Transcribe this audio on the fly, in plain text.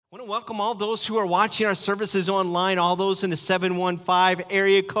I want to welcome all those who are watching our services online, all those in the 715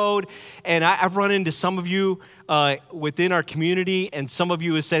 area code. And I've run into some of you within our community, and some of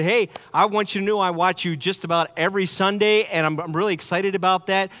you have said, hey, I want you to know I watch you just about every Sunday, and I'm really excited about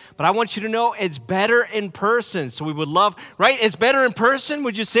that. But I want you to know it's better in person. So we would love, right? It's better in person.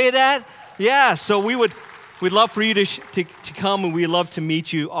 Would you say that? Yeah, so we'd love for you to come, and we'd love to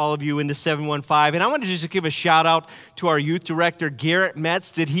meet you, all of you, in the 715. And I want to just give a shout out to our youth director, Garrett Metz.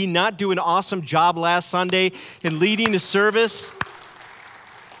 Did he not do an awesome job last Sunday in leading the service?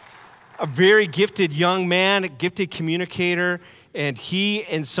 A very gifted young man, a gifted communicator, and he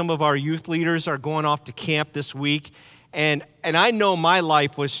and some of our youth leaders are going off to camp this week. And I know my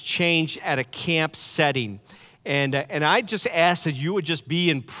life was changed at a camp setting. And I just ask that you would just be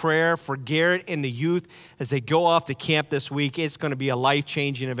in prayer for Garrett and the youth as they go off to camp this week. It's going to be a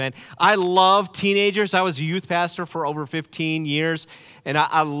life-changing event. I love teenagers. I was a youth pastor for over 15 years, and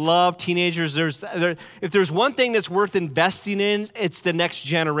I love teenagers. If there's one thing that's worth investing in, it's the next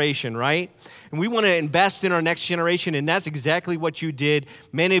generation, right? And we want to invest in our next generation, and that's exactly what you did.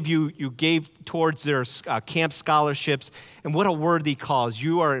 Many of you gave towards their camp scholarships, and what a worthy cause.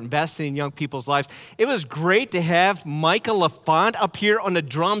 You are investing in young people's lives. It was great to have Micah LaFont up here on the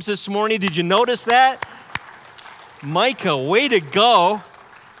drums this morning. Did you notice that? Micah, way to go.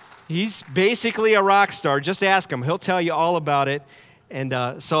 He's basically a rock star. Just ask him. He'll tell you all about it. And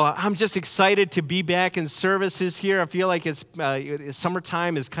so I'm just excited to be back in services here. I feel like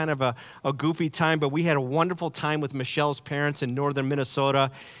summertime is kind of a goofy time, but we had a wonderful time with Michelle's parents in northern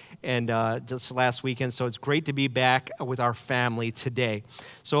Minnesota and just last weekend. So it's great to be back with our family today.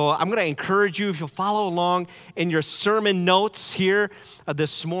 So I'm going to encourage you, if you'll follow along in your sermon notes here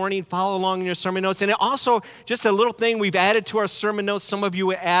this morning, follow along in your sermon notes. And also, just a little thing we've added to our sermon notes. Some of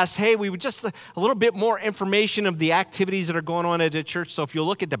you asked, hey, we would just a little bit more information of the activities that are going on at the church. So if you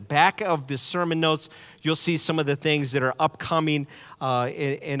look at the back of the sermon notes, you'll see some of the things that are upcoming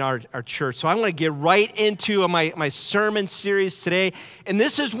in our church. So I'm going to get right into my sermon series today. And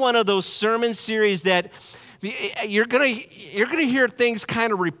this is one of those sermon series that you're gonna hear things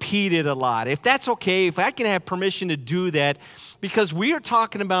kind of repeated a lot. If that's okay, if I can have permission to do that, because we are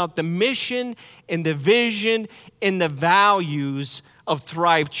talking about the mission and the vision and the values of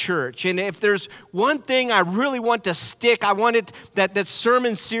Thrive Church. And if there's one thing I really want to stick, I wanted that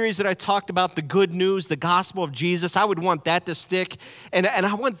sermon series that I talked about, the good news, the gospel of Jesus, I would want that to stick, and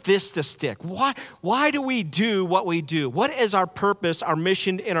I want this to stick. Why do we do what we do? What is our purpose, our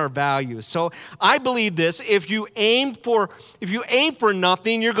mission, and our values? So I believe this: if you aim for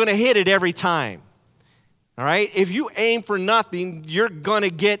nothing, you're going to hit it every time. All right? If you aim for nothing, you're going to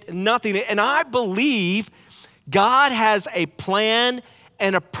get nothing. And I believe God has a plan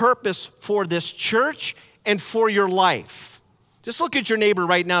and a purpose for this church and for your life. Just look at your neighbor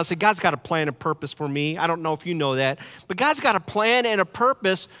right now and say, God's got a plan and purpose for me. I don't know if you know that, but God's got a plan and a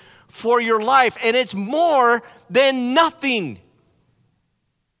purpose for your life, and it's more than nothing.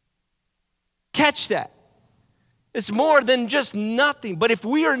 Catch that. It's more than just nothing. But if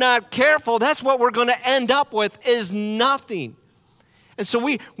we are not careful, that's what we're going to end up with, is nothing. And so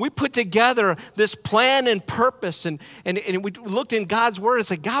we put together this plan and purpose, and we looked in God's Word and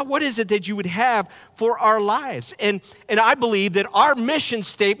said, God, what is it that you would have for our lives? And I believe that our mission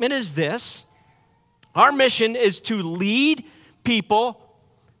statement is this. Our mission is to lead people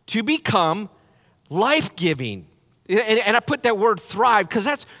to become life-giving. And I put that word thrive because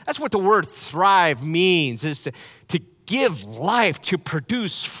that's what the word thrive means, is to give life, to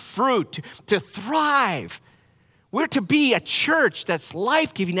produce fruit, to thrive. We're to be a church that's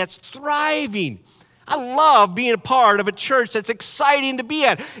life-giving, that's thriving. I love being a part of a church that's exciting to be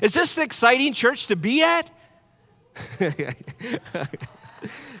at. Is this an exciting church to be at?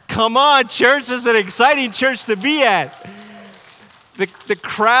 Come on, church, this is an exciting church to be at. The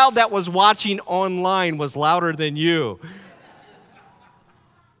crowd that was watching online was louder than you.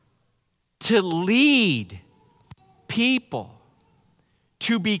 To lead people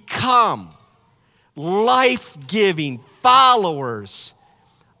to become life-giving followers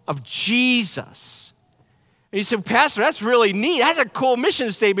of Jesus. And you said, Pastor, that's really neat. That's a cool mission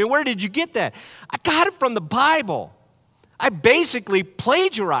statement. Where did you get that? I got it from the Bible. I basically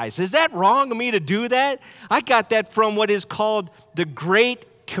plagiarized. Is that wrong of me to do that? I got that from what is called the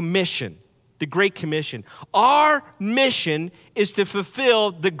Great Commission. The Great Commission. Our mission is to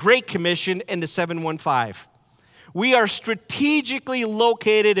fulfill the Great Commission in the 715. We are strategically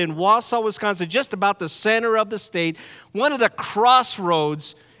located in Wausau, Wisconsin, just about the center of the state, one of the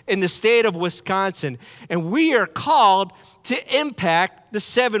crossroads in the state of Wisconsin. And we are called to impact the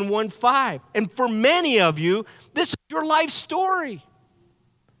 715. And for many of you, this is your life story.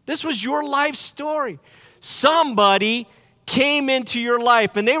 This was your life story. Somebody came into your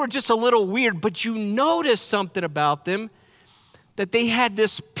life, and they were just a little weird, but you noticed something about them, that they had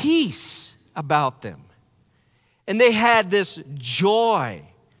this peace about them. And they had this joy.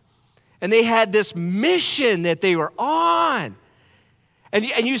 And they had this mission that they were on. And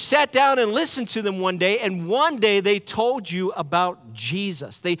you sat down and listened to them one day, and one day they told you about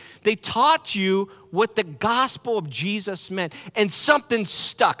Jesus. They taught you what the gospel of Jesus meant. And something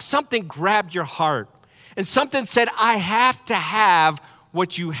stuck. Something grabbed your heart. And something said, I have to have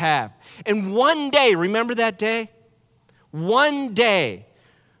what you have. And one day, remember that day? One day,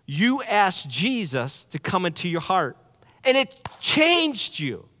 you asked Jesus to come into your heart. And it changed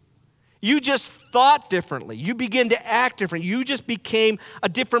you. You just thought differently. You began to act different. You just became a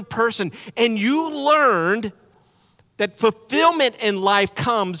different person. And you learned that fulfillment in life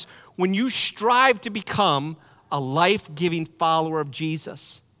comes when you strive to become a life-giving follower of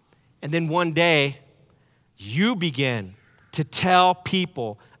Jesus. And then one day, you begin to tell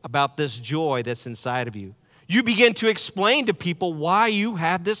people about this joy that's inside of you. You begin to explain to people why you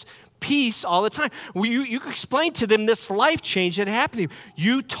have this peace all the time. Well, you explained to them this life change that happened to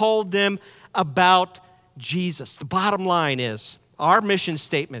you. You told them about Jesus. The bottom line is, our mission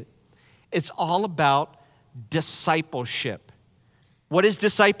statement, it's all about discipleship. What is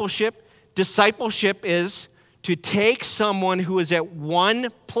discipleship? Discipleship is to take someone who is at one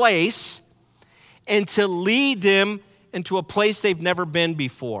place and to lead them into a place they've never been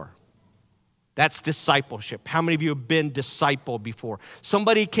before. That's discipleship. How many of you have been discipled before?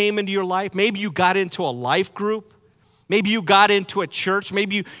 Somebody came into your life. Maybe you got into a life group. Maybe you got into a church.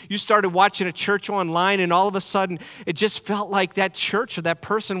 Maybe you started watching a church online, and all of a sudden it just felt like that church or that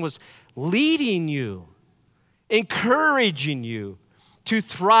person was leading you, encouraging you to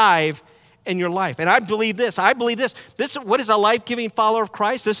thrive in your life. And I believe this. This, what is a life-giving follower of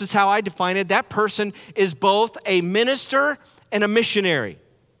Christ? This is how I define it. That person is both a minister and a missionary.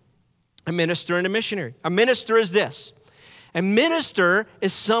 A minister and a missionary. A minister is this. A minister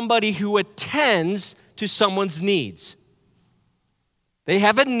is somebody who attends to someone's needs. They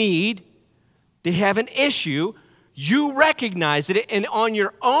have a need. They have an issue. You recognize it, and on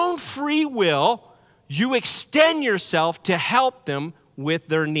your own free will, you extend yourself to help them with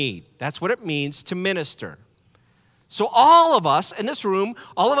their need. That's what it means to minister. So all of us in this room,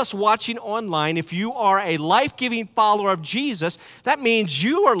 all of us watching online, if you are a life-giving follower of Jesus, that means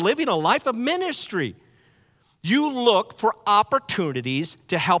you are living a life of ministry. You look for opportunities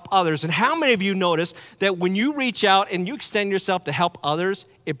to help others. And how many of you notice that when you reach out and you extend yourself to help others,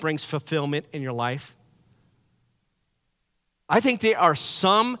 it brings fulfillment in your life? I think there are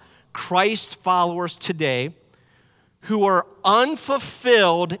some Christ followers today who are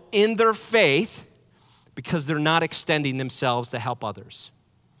unfulfilled in their faith because they're not extending themselves to help others.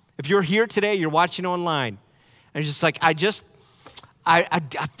 If you're here today, you're watching online, and you're just like, I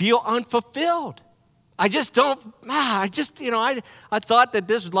feel unfulfilled. I just don't, I thought that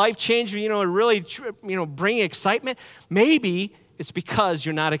this life change, would really, bring excitement. Maybe it's because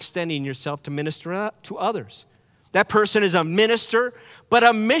you're not extending yourself to minister to others. That person is a minister, but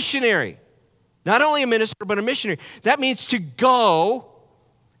a missionary. Not only a minister, but a missionary. That means to go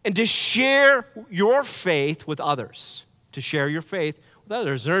and to share your faith with others. To share your faith with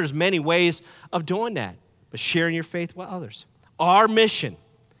others. There's many ways of doing that, but sharing your faith with others. Our mission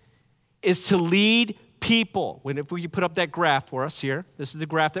is to lead people. If we put up that graph for us here, this is the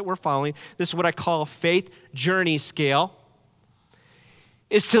graph that we're following. This is what I call a faith journey scale.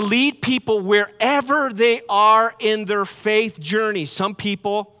 Is to lead people wherever they are in their faith journey. Some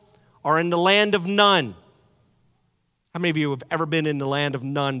people are in the land of none. How many of you have ever been in the land of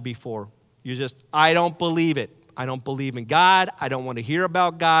none before? I don't believe it. I don't believe in God. I don't want to hear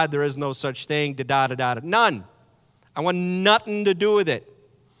about God. There is no such thing. None. I want nothing to do with it.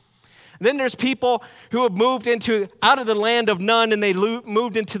 And then there's people who have moved out of the land of none, and they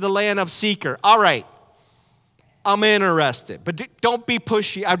moved into the land of seeker. All right, I'm interested, but don't be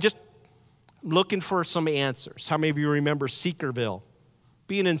pushy. I'm just looking for some answers. How many of you remember Seekerville?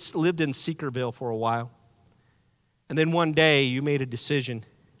 Lived in Seekerville for a while. And then one day you made a decision,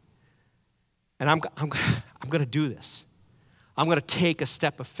 and I'm going to do this. I'm going to take a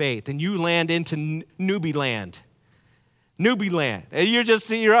step of faith. And you land into newbie land. And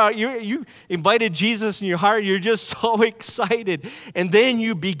you invited Jesus in your heart. You're just so excited. And then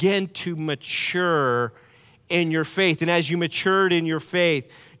you begin to mature in your faith. And as you matured in your faith,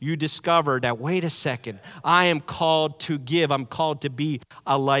 you discover that, wait a second, I am called to give. I'm called to be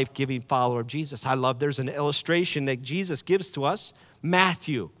a life-giving follower of Jesus. There's an illustration that Jesus gives to us.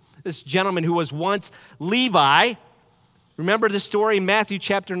 Matthew, this gentleman who was once Levi. Remember the story in Matthew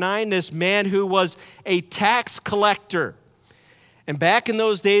chapter 9, this man who was a tax collector. And back in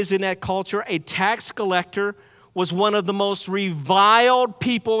those days in that culture, a tax collector was one of the most reviled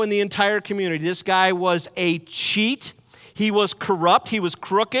people in the entire community. This guy was a cheat. He was corrupt. He was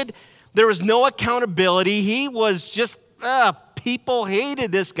crooked. There was no accountability. He was just, people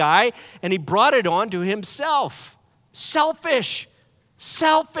hated this guy, and he brought it on to himself. Selfish.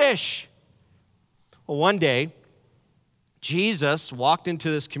 Well, one day, Jesus walked into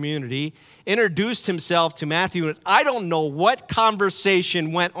this community, introduced himself to Matthew, and I don't know what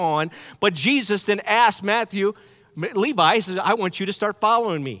conversation went on, but Jesus then asked Matthew, Levi, he said, I want you to start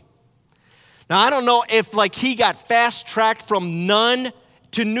following me. Now, I don't know if he got fast-tracked from none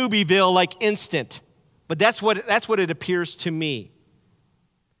to Newbieville instant, but that's what it appears to me.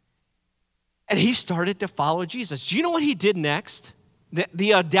 And he started to follow Jesus. Do you know what he did next?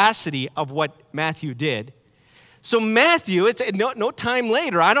 The audacity of what Matthew did. So Matthew, it's no time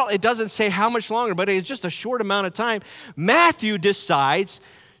later. It doesn't say how much longer, but it's just a short amount of time. Matthew decides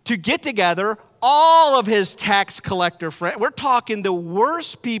to get together all of his tax collector friends. We're talking the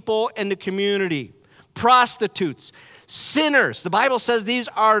worst people in the community, prostitutes, sinners. The Bible says these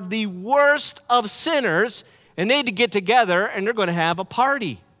are the worst of sinners, and they need to get together, and they're going to have a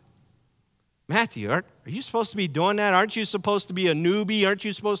party. Matthew, are you supposed to be doing that? Aren't you supposed to be a newbie? Aren't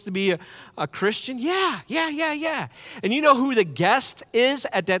you supposed to be a Christian? Yeah. And you know who the guest is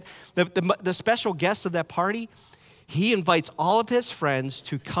at that, the special guest of that party? He invites all of his friends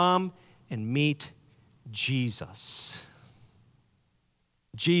to come and meet Jesus.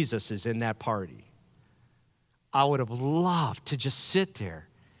 Jesus is in that party. I would have loved to just sit there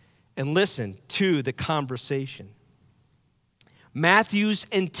and listen to the conversation. Matthew's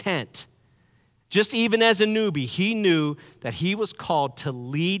intent, just even as a newbie, he knew that he was called to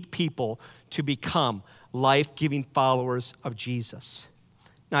lead people to become life-giving followers of Jesus.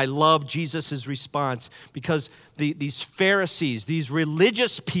 Now, I love Jesus' response because these Pharisees, these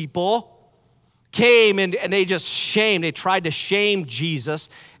religious people, came and they tried to shame Jesus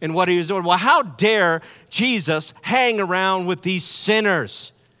and what he was doing. Well, how dare Jesus hang around with these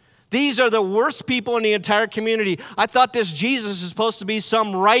sinners? These are the worst people in the entire community. I thought this Jesus is supposed to be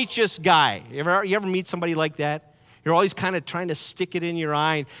some righteous guy. You ever meet somebody like that? You're always kind of trying to stick it in your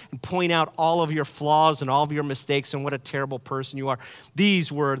eye and point out all of your flaws and all of your mistakes and what a terrible person you are.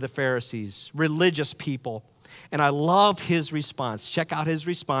 These were the Pharisees, religious people. And I love his response. Check out his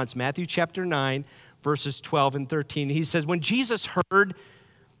response, Matthew chapter 9, verses 12 and 13. He says, when Jesus heard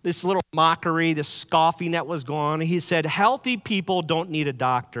this little mockery, this scoffing that was going on, he said, healthy people don't need a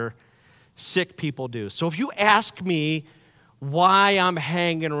doctor, sick people do. So if you ask me why I'm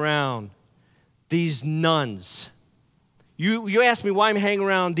hanging around these nuns, you ask me why I'm hanging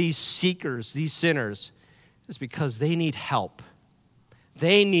around these seekers, these sinners, it's because they need help.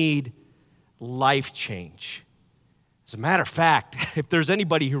 They need life change. As a matter of fact, if there's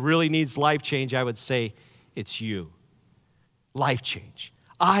anybody who really needs life change, I would say it's you. Life change.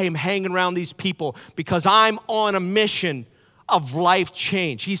 I am hanging around these people because I'm on a mission of life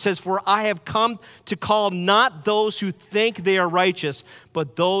change. He says, for I have come to call not those who think they are righteous,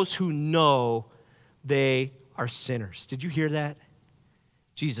 but those who know they are sinners. Did you hear that?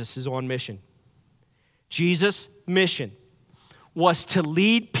 Jesus is on mission. Jesus' mission was to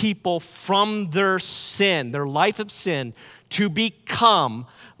lead people from their sin, their life of sin, to become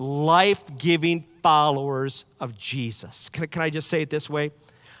life-giving followers of Jesus. Can I just say it this way?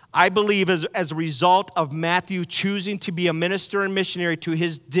 I believe as a result of Matthew choosing to be a minister and missionary to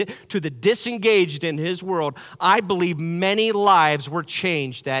the disengaged in his world, I believe many lives were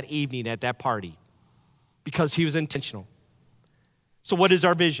changed that evening at that party because he was intentional. So what is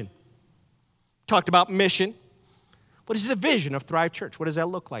our vision? Talked about mission. What is the vision of Thrive Church? What does that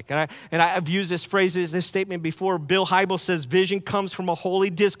look like? And I've used this phrase, this statement before. Bill Hybels says, vision comes from a holy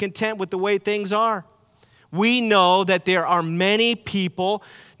discontent with the way things are. We know that there are many people,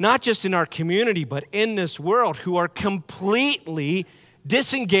 not just in our community, but in this world, who are completely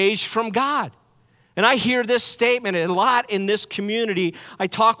disengaged from God. And I hear this statement a lot in this community. I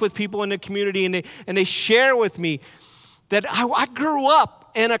talk with people in the community, and they share with me that I grew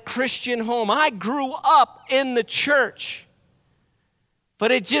up in a Christian home. I grew up in the church.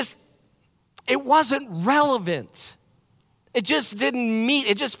 But it wasn't relevant. It just didn't meet.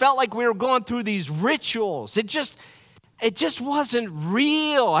 It just felt like we were going through these rituals. It just wasn't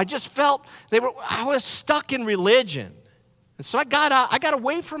real. I just felt I was stuck in religion. And so I got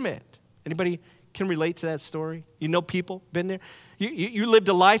away from it. Anybody can relate to that story? You know people, been there? You lived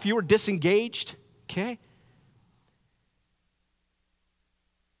a life, you were disengaged, okay?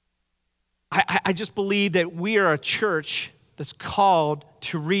 I just believe that we are a church that's called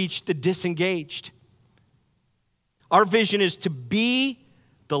to reach the disengaged. Our vision is to be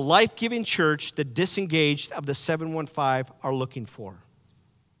the life-giving church the disengaged of the 715 are looking for.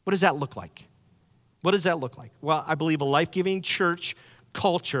 What does that look like? What does that look like? Well, I believe a life-giving church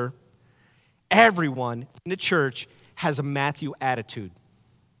culture, everyone in the church has a Matthew attitude.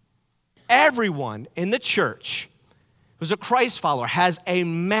 Everyone in the church who's a Christ follower has a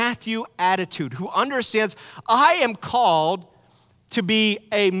Matthew attitude, who understands, I am called to be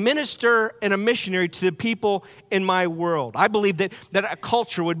a minister and a missionary to the people in my world. I believe that a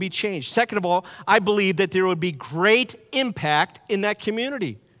culture would be changed. Second of all, I believe that there would be great impact in that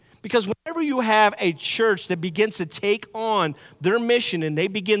community. Because whenever you have a church that begins to take on their mission and they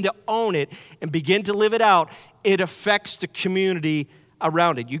begin to own it and begin to live it out, it affects the community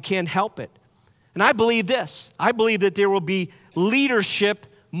around it. You can't help it. And I believe this. I believe that there will be leadership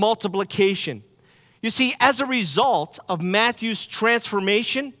multiplication. You see, as a result of Matthew's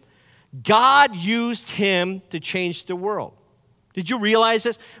transformation, God used him to change the world. Did you realize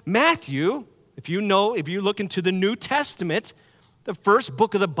this? Matthew, if you look into the New Testament, the first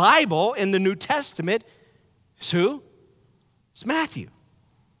book of the Bible in the New Testament is who? It's Matthew.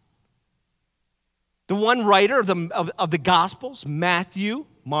 The one writer of the Gospels, Matthew,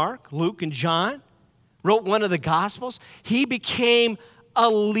 Mark, Luke, and John, wrote one of the Gospels. He became a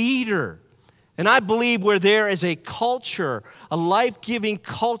leader. And I believe where there is a culture, a life-giving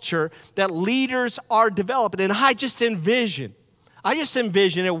culture, that leaders are developing. And I just envision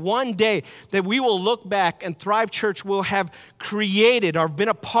that one day that we will look back and Thrive Church will have created or been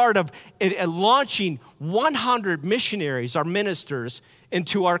a part of launching 100 missionaries or ministers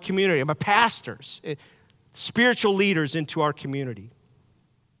into our community, pastors, spiritual leaders into our community.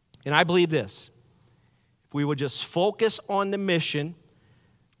 And I believe this: if we will just focus on the mission,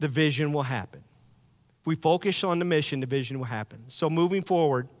 the vision will happen. If we focus on the mission, the vision will happen. So moving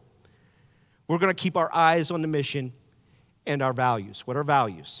forward, we're going to keep our eyes on the mission and our values. What are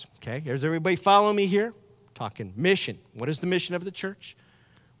values? Okay, here's everybody following me here. Talking mission. What is the mission of the church?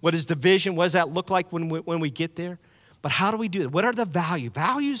 What is the vision? What does that look like when we get there? But how do we do it? What are the values?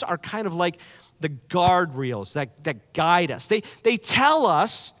 Values are kind of like the guardrails that guide us. They tell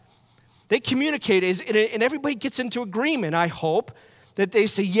us, they communicate, and everybody gets into agreement, I hope, that they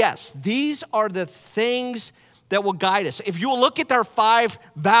say, yes, these are the things that will guide us. If you look at our 5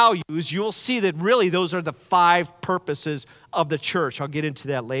 values, you'll see that really those are the 5 purposes of the church. I'll get into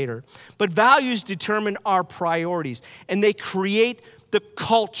that later. But values determine our priorities, and they create the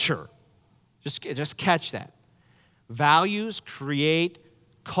culture. Just catch that. Values create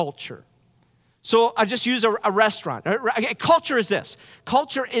culture. So I just use a restaurant. Culture is this.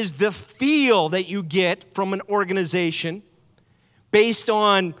 Culture is the feel that you get from an organization based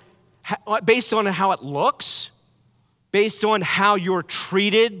on how it looks, based on how you're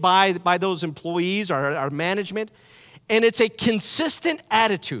treated by those employees or our management. And it's a consistent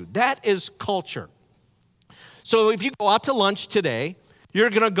attitude. That is culture. So if you go out to lunch today, you're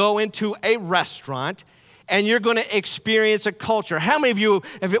going to go into a restaurant and you're going to experience a culture. How many of you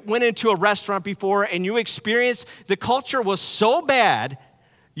have went into a restaurant before and you experienced the culture was so bad,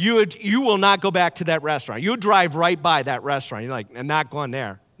 you will not go back to that restaurant. You drive right by that restaurant. You're like, I'm not going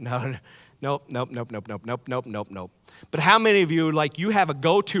there. Nope. But how many of you, like, you have a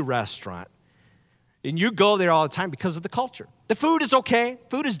go-to restaurant and you go there all the time because of the culture? The food is okay,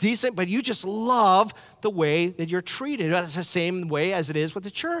 food is decent, but you just love the way that you're treated. It's the same way as it is with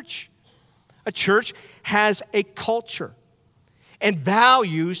the church. A church has a culture, and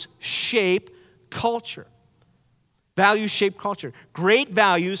values shape culture. Values shape culture. Great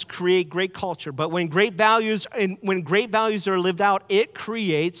values create great culture, but when great values are lived out, it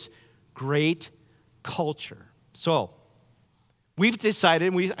creates great culture. So, we've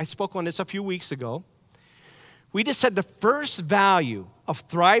decided, I spoke on this a few weeks ago, we just said the first value of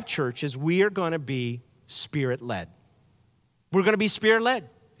Thrive Church is we are going to be Spirit-led. We're going to be Spirit-led.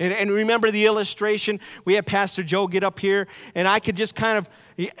 And remember the illustration? We had Pastor Joe get up here, and I could just kind of,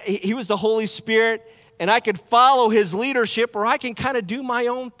 he was the Holy Spirit, and I could follow his leadership, or I can kind of do my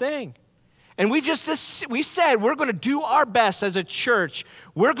own thing. And we said we're going to do our best as a church.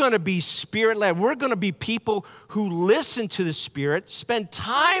 We're going to be Spirit-led. We're going to be people who listen to the Spirit, spend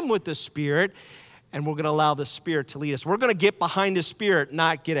time with the Spirit, and we're going to allow the Spirit to lead us. We're going to get behind the Spirit,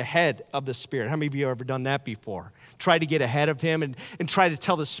 not get ahead of the Spirit. How many of you have ever done that before? Try to get ahead of him and try to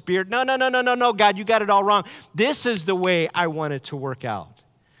tell the Spirit, no, God, you got it all wrong. This is the way I want it to work out.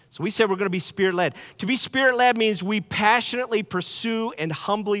 So we said we're going to be Spirit-led. To be Spirit-led means we passionately pursue and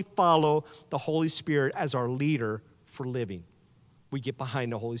humbly follow the Holy Spirit as our leader for living. We get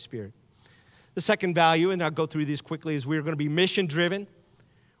behind the Holy Spirit. The second value, and I'll go through these quickly, is we're going to be mission-driven.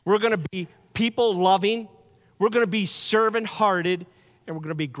 We're going to be people-loving. We're going to be servant-hearted. And we're going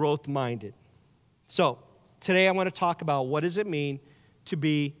to be growth-minded. So today I want to talk about what does it mean to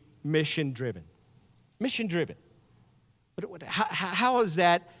be mission-driven. Mission-driven. How is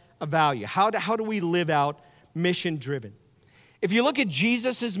that a value? How do we live out mission-driven? If you look at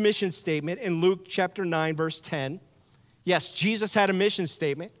Jesus' mission statement in Luke chapter 9, verse 10, yes, Jesus had a mission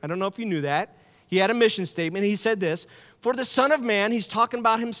statement. I don't know if you knew that. He had a mission statement. He said this, for the Son of Man, he's talking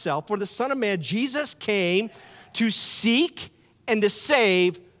about himself, for the Son of Man, Jesus came to seek and to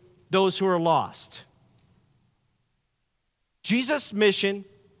save those who are lost. Jesus' mission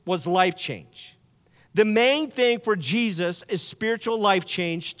was life change. The main thing for Jesus is spiritual life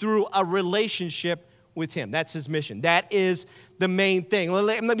change through a relationship with him. That's his mission. That is the main thing.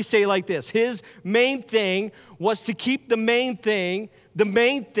 Let me say it like this. His main thing was to keep the main thing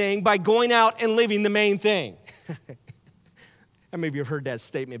by going out and living the main thing. How many of you have heard that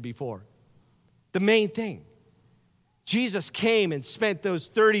statement before? The main thing. Jesus came and spent those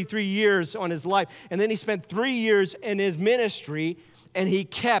 33 years on his life, and then he spent 3 years in his ministry, and he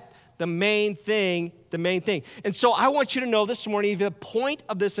kept the main thing, the main thing. And so I want you to know this morning, the point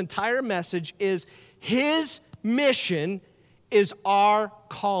of this entire message is his mission is our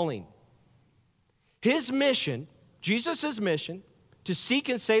calling. His mission, Jesus' mission, to seek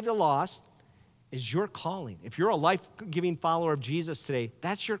and save the lost, is your calling. If you're a life-giving follower of Jesus today,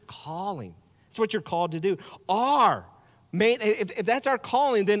 that's your calling. That's what you're called to do. If that's our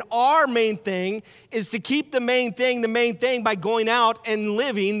calling, then our main thing is to keep the main thing by going out and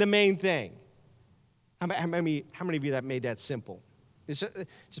living the main thing. How many of you that made that simple? Just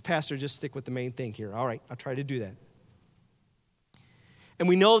Pastor, just stick with the main thing here. All right, I'll try to do that. And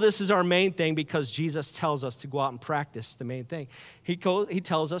we know this is our main thing because Jesus tells us to go out and practice the main thing. He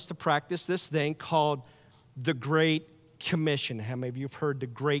tells us to practice this thing called the Great Commission. How many of you have heard the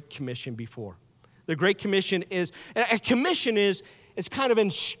Great Commission before? The Great Commission is, a commission is kind of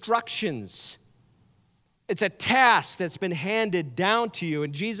instructions. It's a task that's been handed down to you.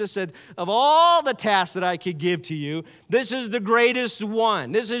 And Jesus said, of all the tasks that I could give to you, this is the greatest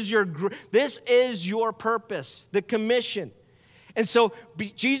one. This is your purpose, the commission. And so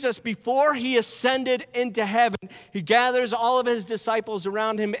Jesus, before he ascended into heaven, he gathers all of his disciples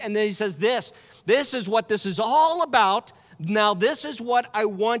around him, and then he says this is what this is all about. Now this is what I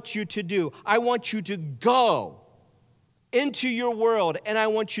want you to do. I want you to go into your world, and I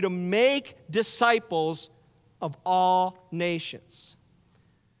want you to make disciples of all nations.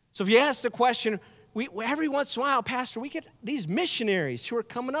 So if you ask the question, every once in a while, Pastor, we get these missionaries who are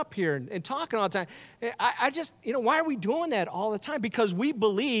coming up here and talking all the time. I just, why are we doing that all the time? Because we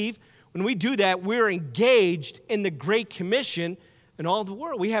believe when we do that, we're engaged in the Great Commission in all the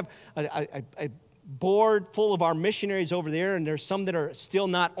world. We have a board full of our missionaries over there, and there's some that are still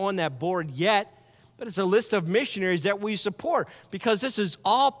not on that board yet, but it's a list of missionaries that we support because this is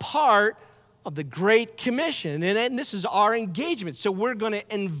all part of the Great Commission, and this is our engagement. So we're going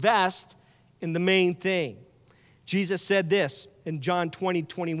to invest in the main thing. Jesus said this in John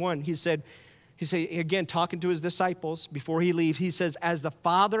 20:21. He said, again, talking to his disciples before he leaves, he says, as the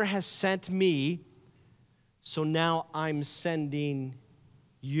Father has sent me, so now I'm sending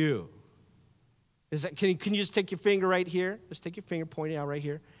you. Can you just take your finger right here? Just take your finger, point it out right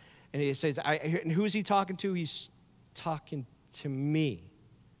here. And he says, and who is he talking to? He's talking to me.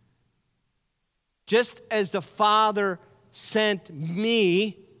 Just as the Father sent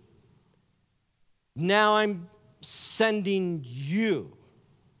me, now I'm sending you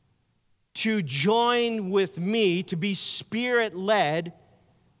to join with me, to be Spirit-led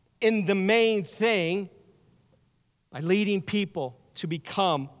in the main thing by leading people to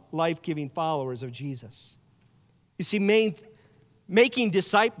become life-giving followers of Jesus. You see, making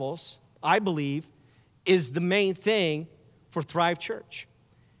disciples, I believe, is the main thing for Thrive Church.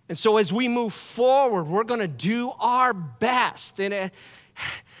 And so as we move forward, we're going to do our best. And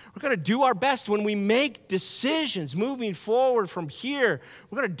we're going to do our best when we make decisions moving forward from here.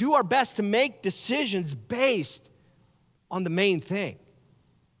 We're going to do our best to make decisions based on the main thing.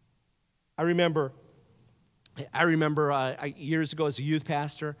 I remember years ago as a youth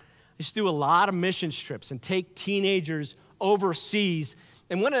pastor, I used to do a lot of mission trips and take teenagers overseas.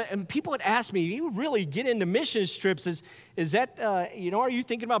 And people would ask me, you really get into mission trips? Is that, are you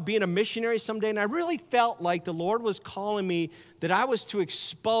thinking about being a missionary someday? And I really felt like the Lord was calling me that I was to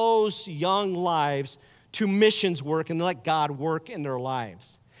expose young lives to missions work and let God work in their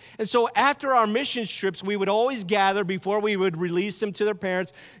lives. And so after our mission trips, we would always gather before we would release them to their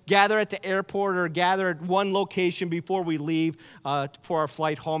parents, gather at the airport or gather at one location before we leave for our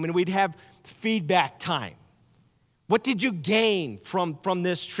flight home. And we'd have feedback time. What did you gain from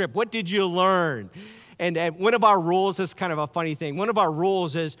this trip? What did you learn? And one of our rules is kind of a funny thing. One of our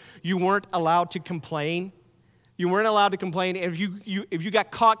rules is you weren't allowed to complain. You weren't allowed to complain. If you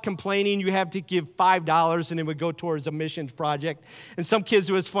got caught complaining, you have to give $5 and it would go towards a missions project. And some kids,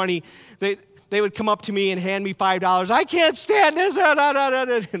 it was funny, they would come up to me and hand me $5. I can't stand this.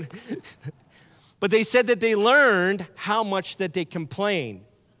 But they said that they learned how much that they complained.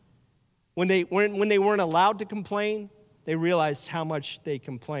 When they weren't allowed to complain, they realized how much they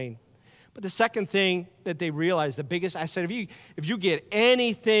complained. But the second thing that they realized, the biggest, I said, if you get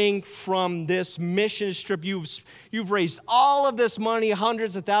anything from this mission trip, you've raised all of this money,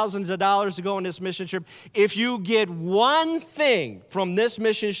 hundreds of thousands of dollars to go on this mission trip. If you get one thing from this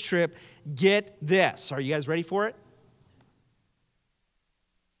mission trip, get this. Are you guys ready for it?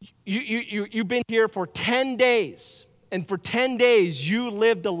 You've been here for 10 days. And for 10 days, you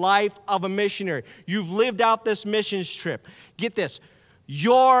lived the life of a missionary. You've lived out this missions trip. Get this.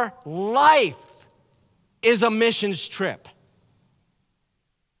 Your life is a missions trip.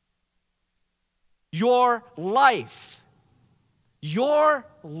 Your life. Your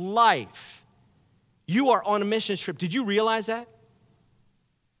life. You are on a missions trip. Did you realize that?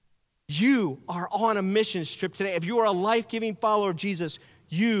 You are on a missions trip today. If you are a life-giving follower of Jesus,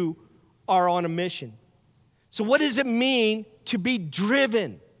 you are on a mission. So what does it mean to be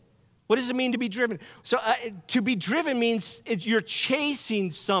driven? What does it mean to be driven? So to be driven means you're chasing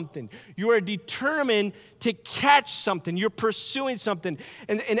something. You are determined to catch something. You're pursuing something.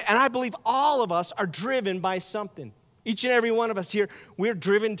 And I believe all of us are driven by something. Each and every one of us here, we're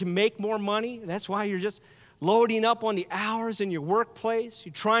driven to make more money. That's why you're just loading up on the hours in your workplace.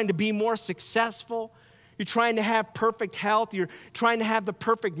 You're trying to be more successful. You're trying to have perfect health. You're trying to have the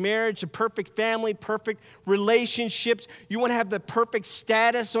perfect marriage, the perfect family, perfect relationships. You want to have the perfect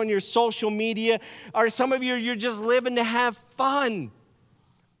status on your social media. Or some of you, you're just living to have fun.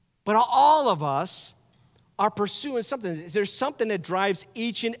 But all of us are pursuing something. There's something that drives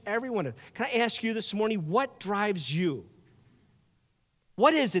each and every one of us. Can I ask you this morning, what drives you?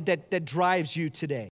 What is it that drives you today?